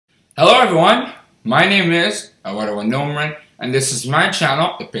Hello everyone, my name is Awadawa Nomran, and this is my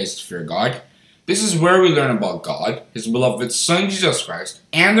channel, The Place to Fear God. This is where we learn about God, His beloved Son Jesus Christ,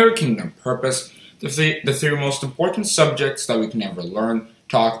 and their kingdom purpose, the three most important subjects that we can ever learn,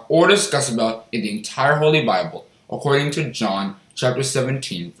 talk, or discuss about in the entire Holy Bible, according to John chapter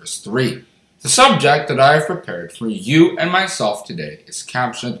 17, verse 3. The subject that I have prepared for you and myself today is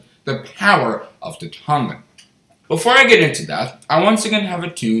captioned, The Power of the Tongue. Before I get into that, I once again have a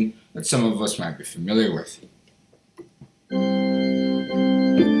tune that some of us might be familiar with.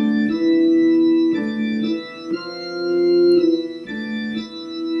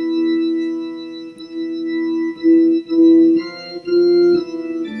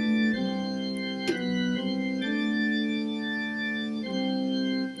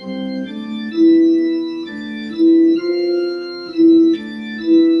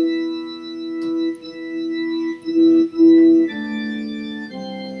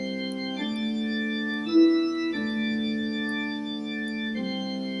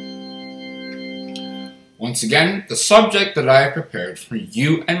 Once again, the subject that I have prepared for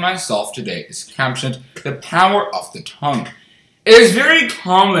you and myself today is captioned, The Power of the Tongue. It is very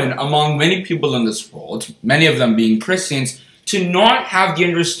common among many people in this world, many of them being Christians, to not have the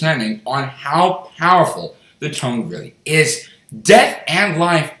understanding on how powerful the tongue really is. Death and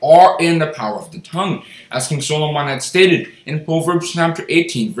life are in the power of the tongue, as King Solomon had stated in Proverbs chapter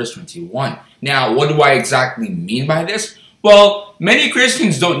 18, verse 21. Now, what do I exactly mean by this? Well, many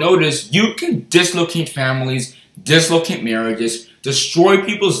Christians don't notice you can dislocate families, dislocate marriages, destroy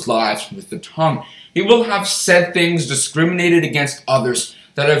people's lives with the tongue. People have said things, discriminated against others,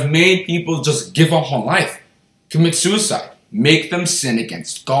 that have made people just give up on life, commit suicide, make them sin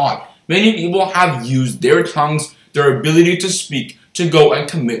against God. Many people have used their tongues, their ability to speak, to go and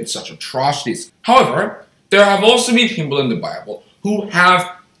commit such atrocities. However, there have also been people in the Bible who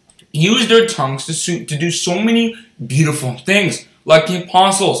have used their tongues to do so many beautiful things, like the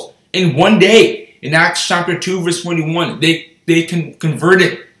apostles. In one day, in Acts chapter 2, verse 21, they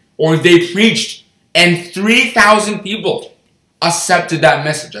converted, or they preached, and 3,000 people accepted that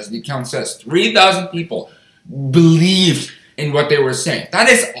message, as the account says. 3,000 people believed in what they were saying. That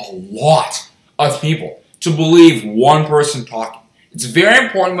is a lot of people to believe one person talking. It's very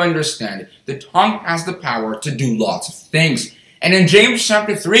important to understand the tongue has the power to do lots of things. And in James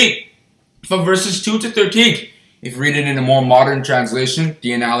chapter 3, from verses 2 to 13, if you read it in a more modern translation,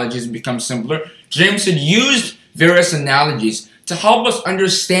 the analogies become simpler. James had used various analogies to help us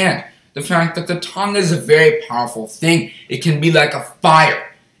understand the fact that the tongue is a very powerful thing. It can be like a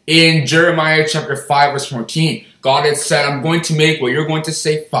fire. In Jeremiah chapter 5, verse 14, God had said, I'm going to make what you're going to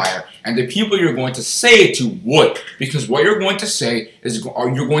say fire, and the people you're going to say it to wood, because what you're going to say is,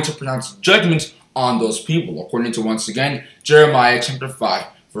 or you're going to pronounce judgment on those people, according to, once again, Jeremiah chapter 5,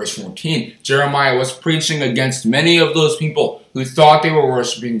 verse 14. Jeremiah was preaching against many of those people who thought they were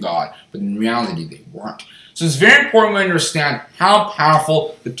worshiping God, but in reality they weren't. So it's very important to understand how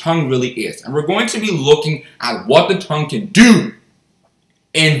powerful the tongue really is. And we're going to be looking at what the tongue can do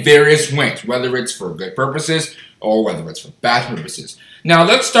in various ways, whether it's for good purposes or whether it's for bad purposes. Now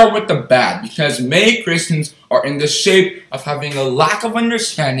let's start with the bad, because many Christians are in the shape of having a lack of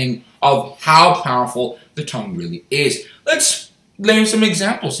understanding of how powerful the tongue really is. Let's name some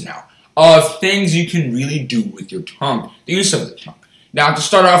examples now of things you can really do with your tongue, the use of the tongue. Now, to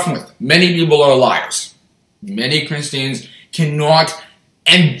start off with, many people are liars. Many Christians cannot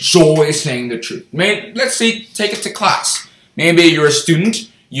enjoy saying the truth. Let's say, take it to class. Maybe you're a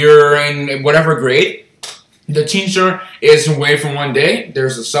student, you're in whatever grade, the teacher is away for one day,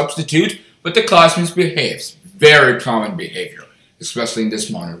 there's a substitute, but the class misbehaves. Very common behavior, especially in this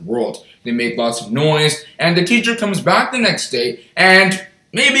modern world. They make lots of noise, and the teacher comes back the next day and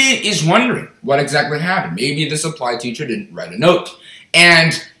maybe is wondering what exactly happened. Maybe the supply teacher didn't write a note.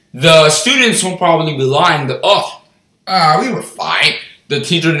 And the students will probably be lying that, we were fine. The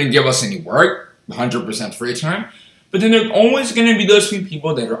teacher didn't give us any work, 100% free time. But then there are always going to be those few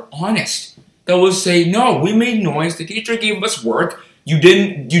people that are honest, that will say, no, we made noise, the teacher gave us work, we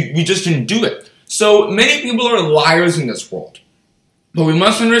just didn't do it. So many people are liars in this world. But we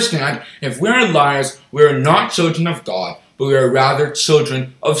must understand, if we are liars, we are not children of God, but we are rather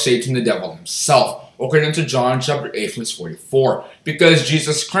children of Satan the devil himself, according to John chapter 8, verse 44. Because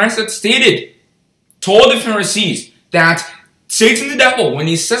Jesus Christ had told the Pharisees that Satan the devil, when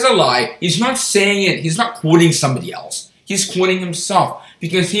he says a lie, he's not saying it, he's not quoting somebody else. He's quoting himself,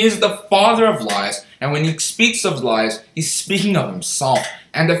 because he is the father of lies, and when he speaks of lies, he's speaking of himself.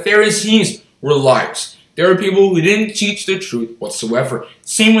 And the Pharisees were liars. There are people who didn't teach the truth whatsoever.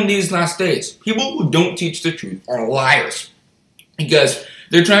 Same in these last days. People who don't teach the truth are liars. Because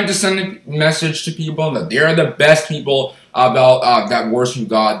They're trying to send a message to people that they are the best people about that worship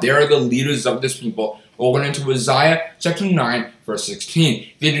God. They are the leaders of this people. According to Isaiah chapter 9, verse 16.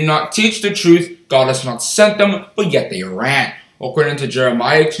 They do not teach the truth. God has not sent them, but yet they ran. According to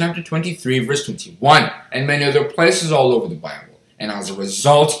Jeremiah chapter 23, verse 21, and many other places all over the Bible. And as a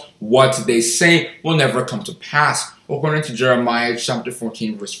result, what they say will never come to pass. According to Jeremiah chapter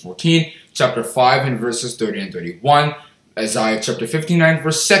 14, verse 14, chapter 5 and verses 30 and 31, Isaiah chapter 59,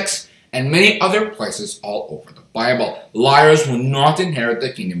 verse 6, and many other places all over the Bible. Liars will not inherit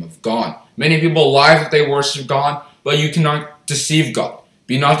the kingdom of God. Many people lie that they worship God, but you cannot deceive God.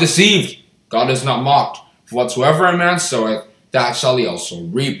 Be not deceived. God is not mocked. For whatsoever a man soweth, that shall he also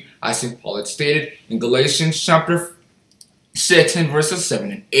reap. As St. Paul had stated in Galatians chapter 6 and verses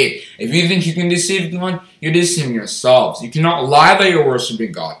 7 and 8. If you think you can deceive God, you're deceiving yourselves. You cannot lie that you're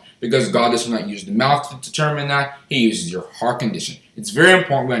worshiping God, because God does not use the mouth to determine that. He uses your heart condition. It's very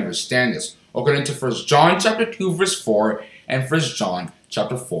important we understand this. According to 1 John chapter 2 verse 4 and 1 John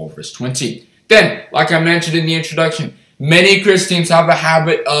chapter 4 verse 20. Then, like I mentioned in the introduction, many Christians have a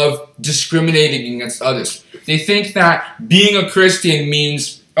habit of discriminating against others. They think that being a Christian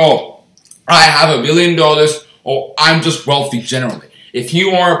means, oh, I have $1 billion, or I'm just wealthy generally. If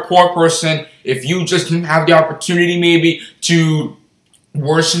you are a poor person, if you just didn't have the opportunity maybe to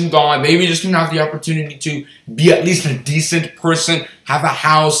worship God, maybe you just didn't have the opportunity to be at least a decent person, have a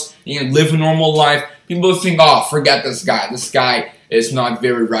house, live a normal life, people think, oh, forget this guy. This guy is not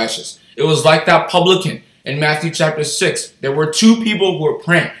very righteous. It was like that publican in Matthew chapter 6. There were two people who were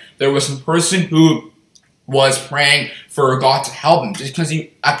praying. There was a person who was praying for God to help him just because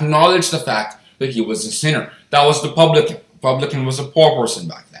he acknowledged the fact that he was a sinner. That was the publican. The publican was a poor person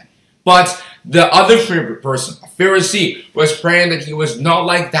back then. But the other person, a Pharisee, was praying that he was not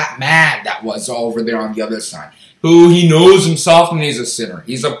like that man that was over there on the other side, who he knows himself when he's a sinner.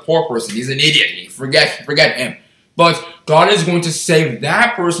 He's a poor person. He's an idiot. Forget him. But God is going to save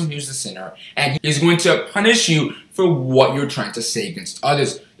that person who's the sinner, and He's going to punish you for what you're trying to say against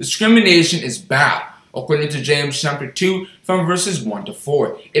others. Discrimination is bad. According to James chapter 2, from verses 1 to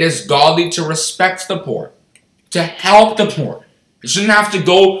 4. It is godly to respect the poor, to help the poor. You shouldn't have to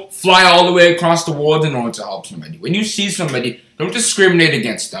go fly all the way across the world in order to help somebody. When you see somebody, don't discriminate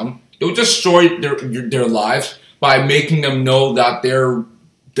against them. Don't destroy their lives by making them know that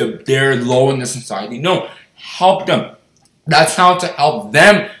they're low in the society. No, help them. That's how to help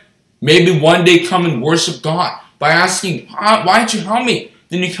them. Maybe one day come and worship God by asking, why didn't you help me?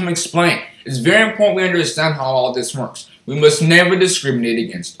 Then you come explain. It's very important we understand how all this works. We must never discriminate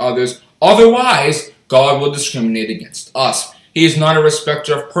against others. Otherwise, God will discriminate against us. He is not a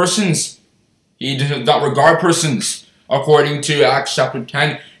respecter of persons. He does not regard persons, according to Acts chapter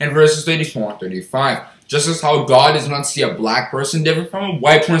 10 and verses 34 and 35. Just as how God does not see a black person different from a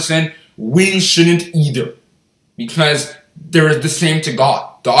white person, we shouldn't either. Because they're the same to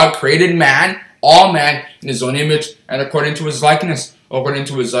God. God created man, all man, in His own image and according to His likeness. According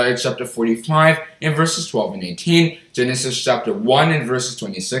to Isaiah chapter 45 in verses 12 and 18, Genesis chapter 1 in verses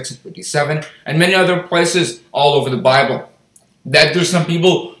 26 and 57, and many other places all over the Bible. That there's some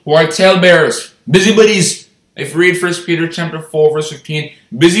people who are talebearers, busybodies. If you read 1 Peter chapter 4 verse 15,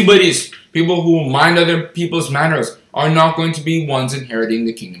 busybodies, people who mind other people's manners, are not going to be ones inheriting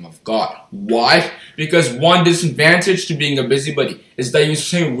the kingdom of God. Why? Because one disadvantage to being a busybody is that you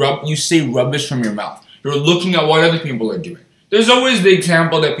say rubbish from your mouth. You're looking at what other people are doing. There's always the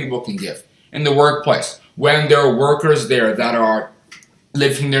example that people can give in the workplace when there are workers there that are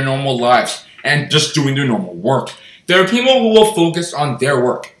living their normal lives and just doing their normal work. There are people who will focus on their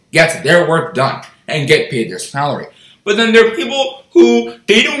work, get their work done, and get paid their salary. But then there are people who,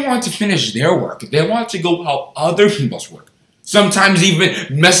 they don't want to finish their work. They want to go help other people's work. Sometimes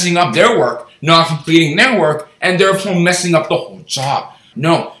even messing up their work, not completing their work, and therefore messing up the whole job.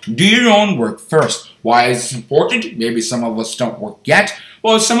 No, do your own work first. Why is this important? Maybe some of us don't work yet.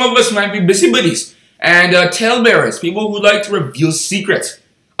 Well, some of us might be busybodies and talebearers, people who like to reveal secrets.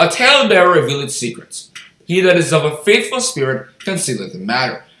 A talebearer revealeth secrets. He that is of a faithful spirit concealeth the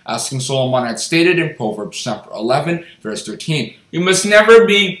matter. As King Solomon had stated in Proverbs chapter 11, verse 13. We must never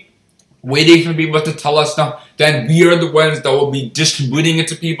be waiting for people to tell us stuff, then we are the ones that will be distributing it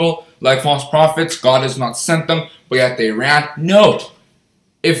to people like false prophets. God has not sent them, but yet they ran. No.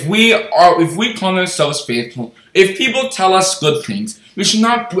 If we call ourselves faithful, if people tell us good things, we should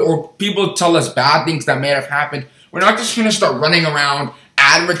not, or people tell us bad things that may have happened, we're not just going to start running around,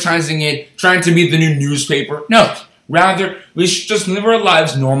 advertising it, trying to be the new newspaper. No. Rather, we should just live our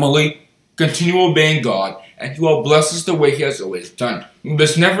lives normally, continue obeying God, and He will bless us the way He has always done. We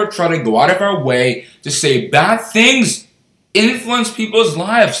must never try to go out of our way to say bad things influence people's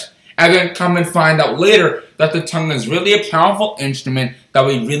lives, and then come and find out later that the tongue is really a powerful instrument that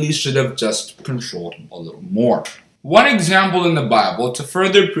we really should have just controlled a little more. One example in the Bible to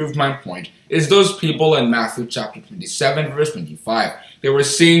further prove my point is those people in Matthew chapter 27 verse 25. They were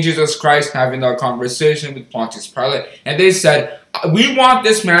seeing Jesus Christ having a conversation with Pontius Pilate, and they said, "We want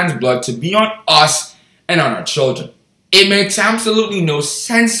this man's blood to be on us and on our children." It makes absolutely no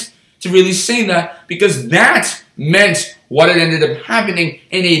sense to really say that, because that meant what had ended up happening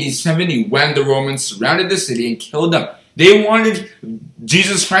in AD 70 when the Romans surrounded the city and killed them. They wanted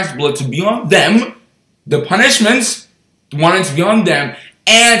Jesus Christ's blood to be on them, the punishments wanted to be on them,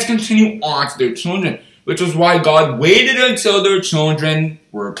 and continue on to their children, which was why God waited until their children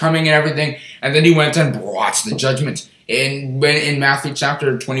were coming and everything, and then he went and brought the judgment. In Matthew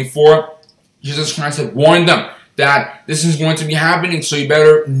chapter 24, Jesus Christ had warned them that this is going to be happening, so you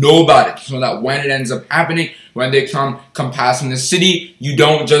better know about it, so that when it ends up happening, when they come passing the city, you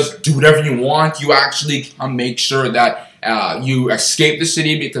don't just do whatever you want. You actually make sure that you escape the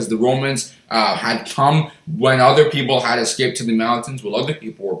city, because the Romans had come when other people had escaped to the mountains while other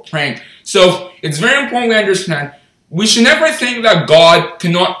people were praying. So it's very important we understand we should never think that God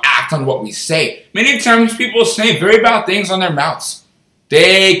cannot act on what we say. Many times people say very bad things on their mouths.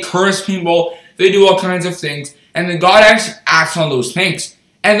 They curse people, they do all kinds of things, and then God actually acts on those things.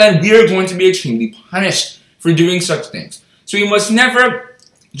 And then we are going to be extremely punished for doing such things. So we must never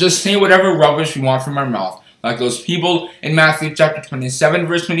just say whatever rubbish we want from our mouth, like those people in Matthew chapter 27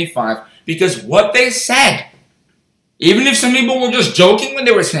 verse 25, because what they said, even if some people were just joking when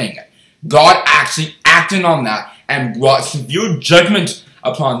they were saying it, God actually acted on that and brought severe judgment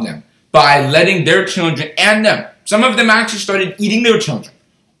upon them by letting their children and them, some of them actually started eating their children,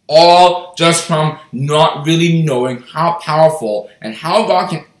 all just from not really knowing how powerful and how God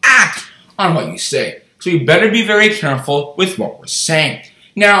can act on what you say. So you better be very careful with what we're saying.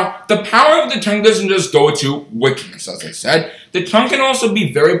 Now, the power of the tongue doesn't just go to wickedness, as I said. The tongue can also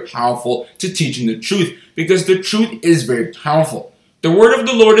be very powerful to teaching the truth, because the truth is very powerful. The word of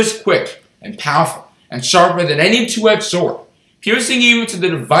the Lord is quick and powerful and sharper than any two-edged sword, piercing even to the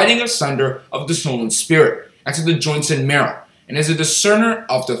dividing asunder of the soul and spirit, and to the joints and marrow, and is a discerner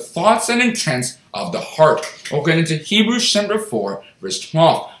of the thoughts and intents of the heart. According to Hebrews chapter 4, verse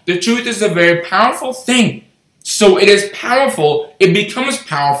 12. The truth is a very powerful thing. So it is powerful, it becomes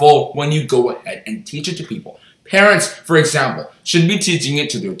powerful when you go ahead and teach it to people. Parents, for example, should be teaching it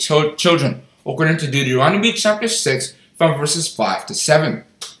to their children, according to Deuteronomy chapter 6, from verses 5 to 7.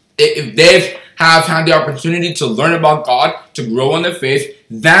 If they have had the opportunity to learn about God, to grow in their faith,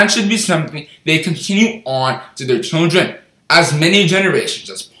 that should be something they continue on to their children, as many generations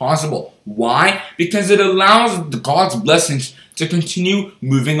as possible. Why? Because it allows God's blessings to continue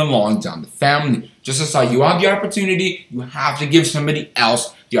moving along down the family. Just as how you have the opportunity, you have to give somebody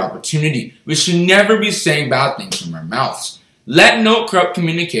else the opportunity. We should never be saying bad things from our mouths. Let no corrupt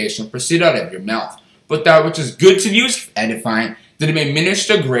communication proceed out of your mouth, but that which is good to you is edifying, that it may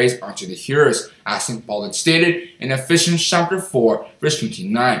minister grace unto the hearers, as St. Paul had stated in Ephesians chapter 4, verse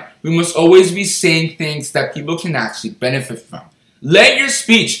 29. We must always be saying things that people can actually benefit from. Let your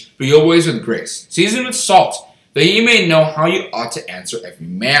speech be always with grace, seasoned with salt, that ye may know how you ought to answer every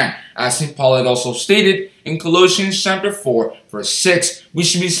man. As St. Paul had also stated in Colossians chapter 4, verse 6, we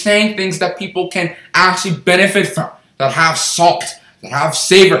should be saying things that people can actually benefit from, that have salt, that have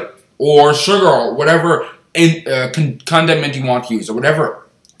savor, or sugar, or whatever condiment you want to use, or whatever.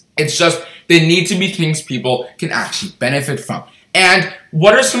 It's just, they need to be things people can actually benefit from. And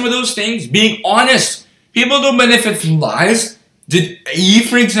what are some of those things? Being honest. People don't benefit from lies. Did Eve,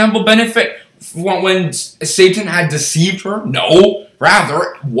 for example, benefit when Satan had deceived her? No.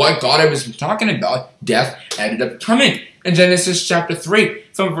 Rather, what God was talking about, death, ended up coming. In Genesis chapter 3,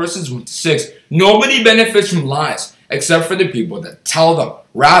 from verses 1 to 6, nobody benefits from lies except for the people that tell them.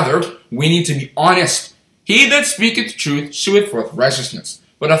 Rather, we need to be honest. He that speaketh truth sheweth forth righteousness,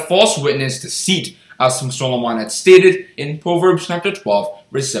 but a false witness deceit, as St. Solomon had stated in Proverbs chapter 12,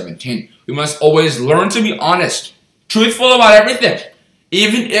 verse 17. We must always learn to be honest, truthful about everything,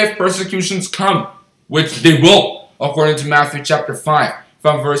 even if persecutions come, which they will, according to Matthew chapter 5,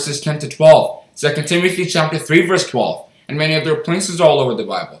 from verses 10 to 12, 2 Timothy chapter 3, verse 12, and many other places all over the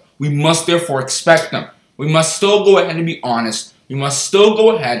Bible. We must therefore expect them. We must still go ahead and be honest. We must still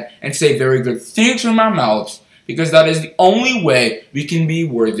go ahead and say very good things from our mouths, because that is the only way we can be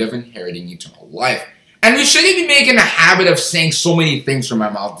worthy of inheriting eternal life. And we shouldn't be making a habit of saying so many things from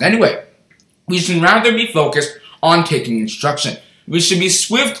our mouths anyway. We should rather be focused on taking instruction. We should be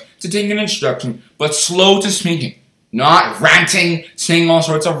swift to taking instruction, but slow to speaking. Not ranting, saying all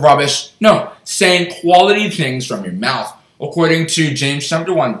sorts of rubbish. No, saying quality things from your mouth. According to James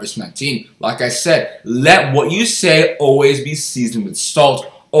chapter 1 verse 19, like I said, let what you say always be seasoned with salt,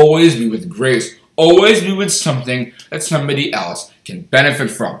 always be with grace, always be with something that somebody else can benefit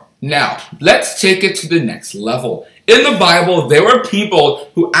from. Now, let's take it to the next level. In the Bible, there were people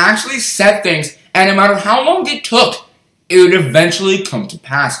who actually said things, and no matter how long it took, it would eventually come to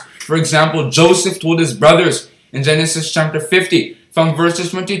pass. For example, Joseph told his brothers in Genesis chapter 50, from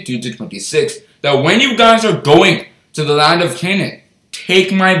verses 22 to 26, that when you guys are going to the land of Canaan,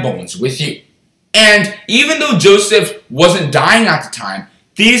 take my bones with you. And even though Joseph wasn't dying at the time,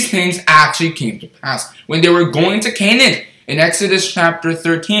 these things actually came to pass. When they were going to Canaan, in Exodus chapter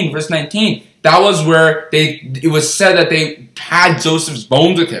 13, verse 19, that was where it was said that they had Joseph's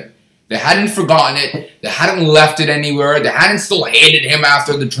bones with him. They hadn't forgotten it. They hadn't left it anywhere. They hadn't still hated him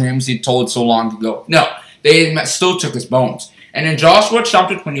after the dreams he told so long ago. No, they still took his bones. And in Joshua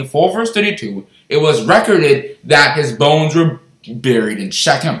chapter 24, verse 32, it was recorded that his bones were buried in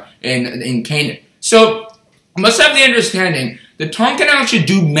Shechem, in Canaan. So, you must have the understanding, the tongue can actually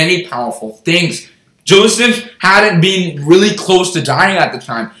do many powerful things. Joseph hadn't been really close to dying at the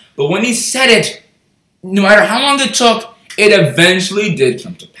time, but when he said it, no matter how long it took, it eventually did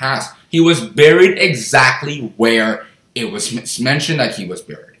come to pass. He was buried exactly where it was mentioned that he was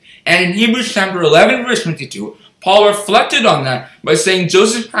buried. And in Hebrews chapter 11, verse 22, Paul reflected on that by saying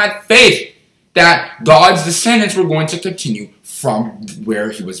Joseph had faith that God's descendants were going to continue from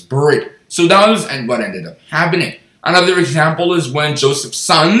where he was buried. So that was what ended up happening. Another example is when Joseph's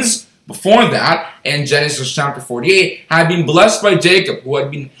sons, before that, in Genesis chapter 48, had been blessed by Jacob, who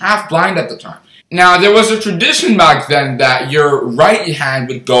had been half blind at the time. Now, there was a tradition back then that your right hand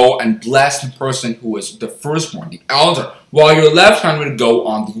would go and bless the person who was the firstborn, the elder, while your left hand would go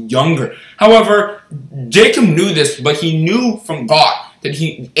on the younger. However, Jacob knew this, but he knew from God that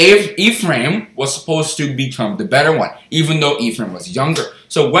Ephraim was supposed to become the better one, even though Ephraim was younger.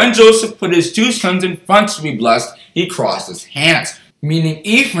 So when Joseph put his two sons in front to be blessed, he crossed his hands, meaning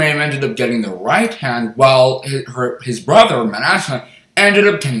Ephraim ended up getting the right hand, while his brother Manasseh ended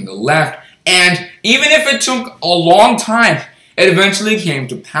up getting the left. And even if it took a long time, it eventually came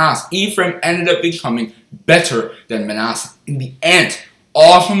to pass. Ephraim ended up becoming better than Manasseh in the end,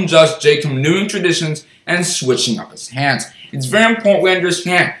 all from just Jacob knowing traditions and switching up his hands. It's very important we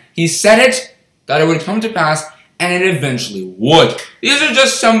understand. He said it, that it would come to pass, and it eventually would. These are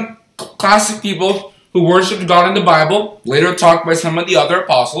just some classic people who worshipped God in the Bible, later taught by some of the other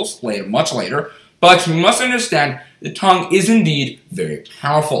apostles, much later. But we must understand the tongue is indeed very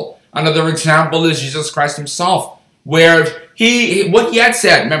powerful. Another example is Jesus Christ himself, where what he had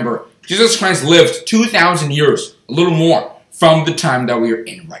said, remember, Jesus Christ lived 2,000 years, a little more, from the time that we are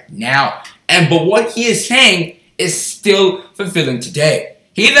in right now. But what he is saying is still fulfilling today.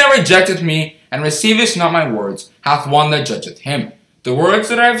 He that rejecteth me and receiveth not my words hath one that judgeth him. The words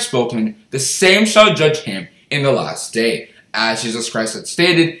that I have spoken, the same shall judge him in the last day. As Jesus Christ had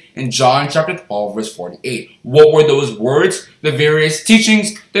stated in John chapter 12, verse 48. What were those words? The various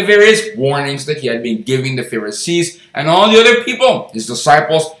teachings, the various warnings that he had been giving the Pharisees and all the other people, his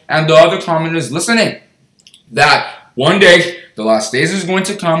disciples, and the other commoners listening. That one day, the last days is going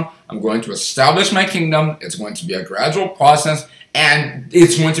to come. I'm going to establish my kingdom. It's going to be a gradual process, and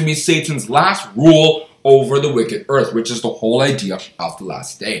it's going to be Satan's last rule over the wicked earth, which is the whole idea of the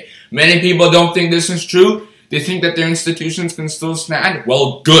last day. Many people don't think this is true. They think that their institutions can still stand.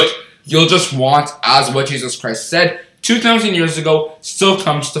 Well, good. You'll just want, as what Jesus Christ said 2,000 years ago, still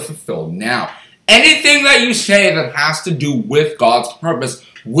comes to fulfill now. Anything that you say that has to do with God's purpose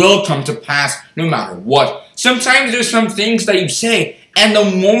will come to pass no matter what. Sometimes there's some things that you say, and the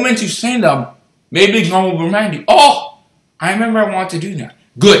moment you say them, maybe God will remind you, oh, I remember I want to do that.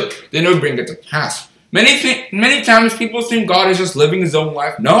 Good. Then it'll bring it to pass. Many times people think God is just living his own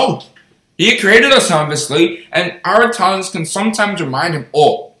life. No. He created us, obviously, and our tongues can sometimes remind him,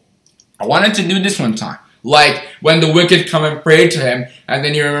 oh, I wanted to do this one time. Like when the wicked come and pray to him, and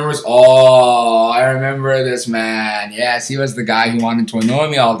then he remembers, oh, I remember this man. Yes, he was the guy who wanted to annoy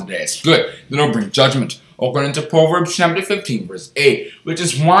me all the days. Good. Then he'll bring judgment. According to Proverbs chapter 15, verse 8, which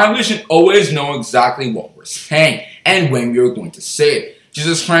is why we should always know exactly what we're saying and when we are going to say it.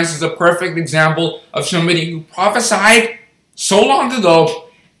 Jesus Christ is a perfect example of somebody who prophesied so long ago,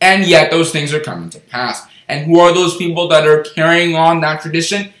 and yet those things are coming to pass. And who are those people that are carrying on that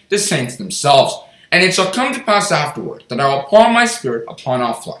tradition? The saints themselves. And it shall come to pass afterward that I will pour my spirit upon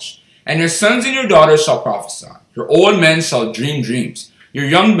all flesh. And your sons and your daughters shall prophesy. Your old men shall dream dreams. Your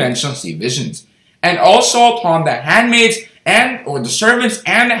young men shall see visions. And also upon the handmaids or the servants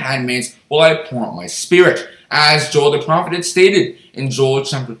and the handmaids will I pour out my spirit. as Joel the prophet had stated in Joel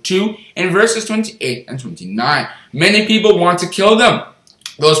chapter 2 in verses 28 and 29. Many people want to kill them,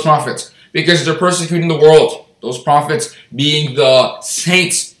 those prophets, because they're persecuting the world. Those prophets being the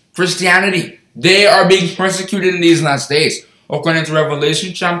saints, Christianity. They are being persecuted in these last days. According to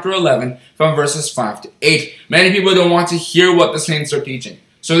Revelation chapter 11 from verses 5 to 8. Many people don't want to hear what the saints are teaching,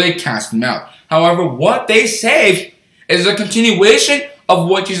 so they cast them out. However, what they say is a continuation of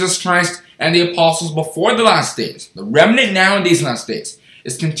what Jesus Christ and the apostles before the last days, the remnant now in these last days,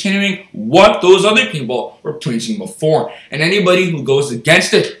 is continuing what those other people were preaching before. And anybody who goes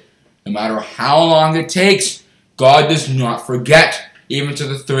against it, no matter how long it takes, God does not forget, even to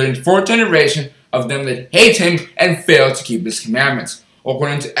the third and fourth generation of them that hate him and fail to keep his commandments.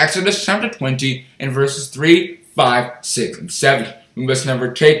 According to Exodus chapter 20 in verses 3, 5, 6, and 7. We must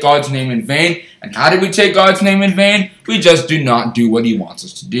never take God's name in vain. And how do we take God's name in vain? We just do not do what he wants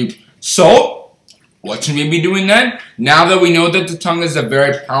us to do. So, what should we be doing then? Now that we know that the tongue is a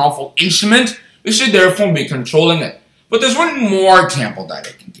very powerful instrument, we should therefore be controlling it. But there's one more example that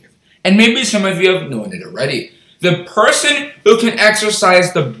I can give. And maybe some of you have known it already. The person who can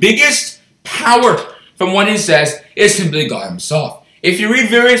exercise the biggest power from what he says is simply God himself. If you read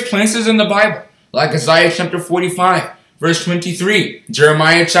various places in the Bible, like Isaiah chapter 45, verse 23,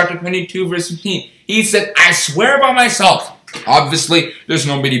 Jeremiah chapter 22, verse 15, he said, I swear by myself. Obviously, there's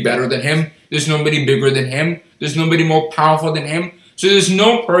nobody better than him. There's nobody bigger than him. There's nobody more powerful than him. So there's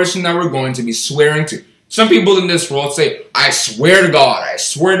no person that we're going to be swearing to. Some people in this world say, I swear to God, I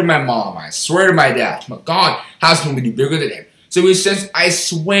swear to my mom, I swear to my dad. But God has nobody bigger than him. So he says, I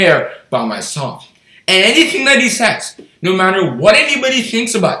swear by myself. And anything that he says, no matter what anybody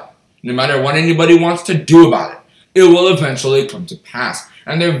thinks about it, no matter what anybody wants to do about it, it will eventually come to pass.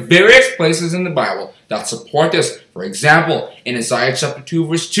 And there are various places in the Bible that support this. For example, in Isaiah chapter 2,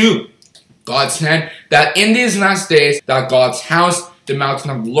 verse 2, God said that in these last days, that God's house, the mountain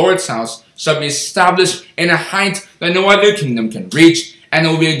of the Lord's house, shall be established in a height that no other kingdom can reach, and it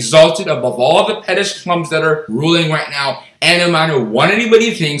will be exalted above all the pettish clubs that are ruling right now. And no matter what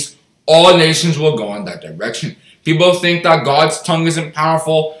anybody thinks, all nations will go in that direction. People think that God's tongue isn't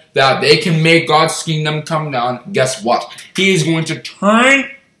powerful, that they can make God's kingdom come down. Guess what? He is going to turn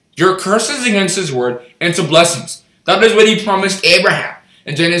your curses against his word into blessings. That is what he promised Abraham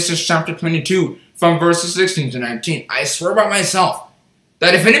in Genesis chapter 22 from verses 16 to 19. I swear by myself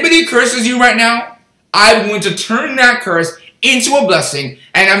that if anybody curses you right now, I'm going to turn that curse into a blessing,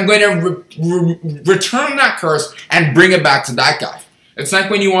 and I'm going to return that curse and bring it back to that guy. It's like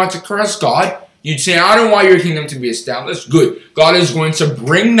when you want to curse God, you'd say, I don't want your kingdom to be established. Good. God is going to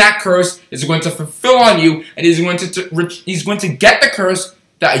bring that curse, is going to fulfill on you, and he's going to get the curse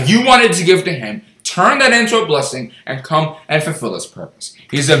that you wanted to give to him, turn that into a blessing, and come and fulfill his purpose.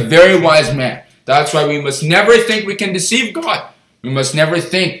 He's a very wise man. That's why we must never think we can deceive God. We must never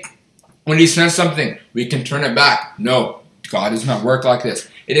think when he says something, we can turn it back. No, God does not work like this.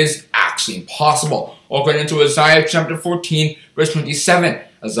 It is actually impossible. According to Isaiah chapter 14, verse 27,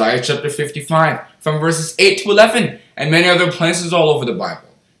 Isaiah chapter 55, from verses 8 to 11, and many other places all over the Bible.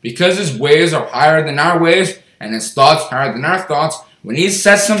 Because his ways are higher than our ways, and his thoughts higher than our thoughts, when he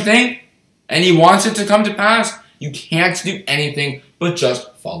says something, and he wants it to come to pass, you can't do anything but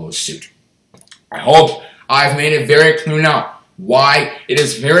just follow suit. I hope I've made it very clear now why it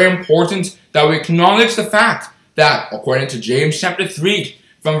is very important that we acknowledge the fact that, according to James chapter 3,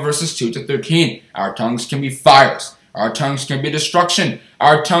 from verses 2 to 13, our tongues can be fires, our tongues can be destruction,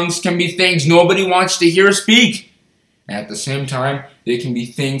 our tongues can be things nobody wants to hear or speak. And at the same time, they can be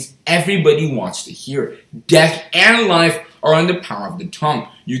things everybody wants to hear. Death and life are in the power of the tongue.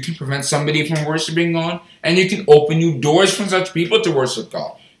 You can prevent somebody from worshiping God, and you can open new doors for such people to worship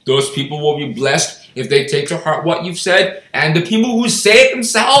God. Those people will be blessed if they take to heart what you've said, and the people who say it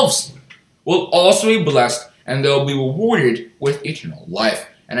themselves will also be blessed, and they'll be rewarded with eternal life.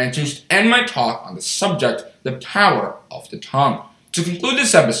 And I choose to end my talk on the subject, the power of the tongue. To conclude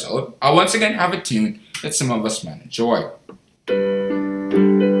this episode, I once again have a tune that some of us might enjoy.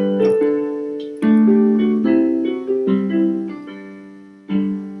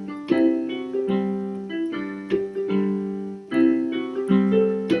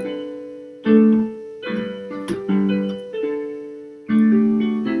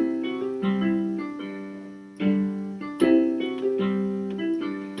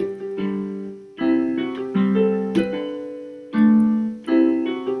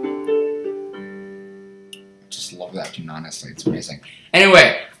 Love that tune, honestly. It's amazing.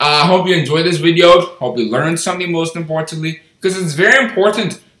 Anyway, I hope you enjoyed this video. Hope you learned something, most importantly, because it's very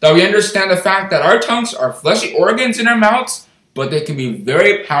important that we understand the fact that our tongues are fleshy organs in our mouths, but they can be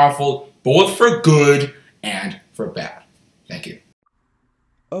very powerful, both for good and for bad. Thank you.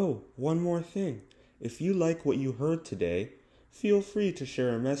 Oh, one more thing. If you like what you heard today, feel free to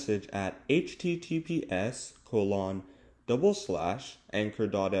share a message at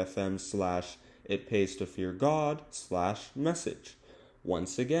https://anchor.fm/itpaystofeargod/message.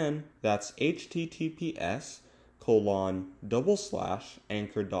 Once again, that's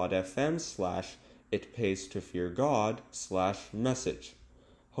https://anchor.fm/itpaystofeargod/message.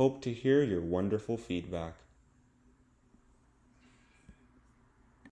 Hope to hear your wonderful feedback.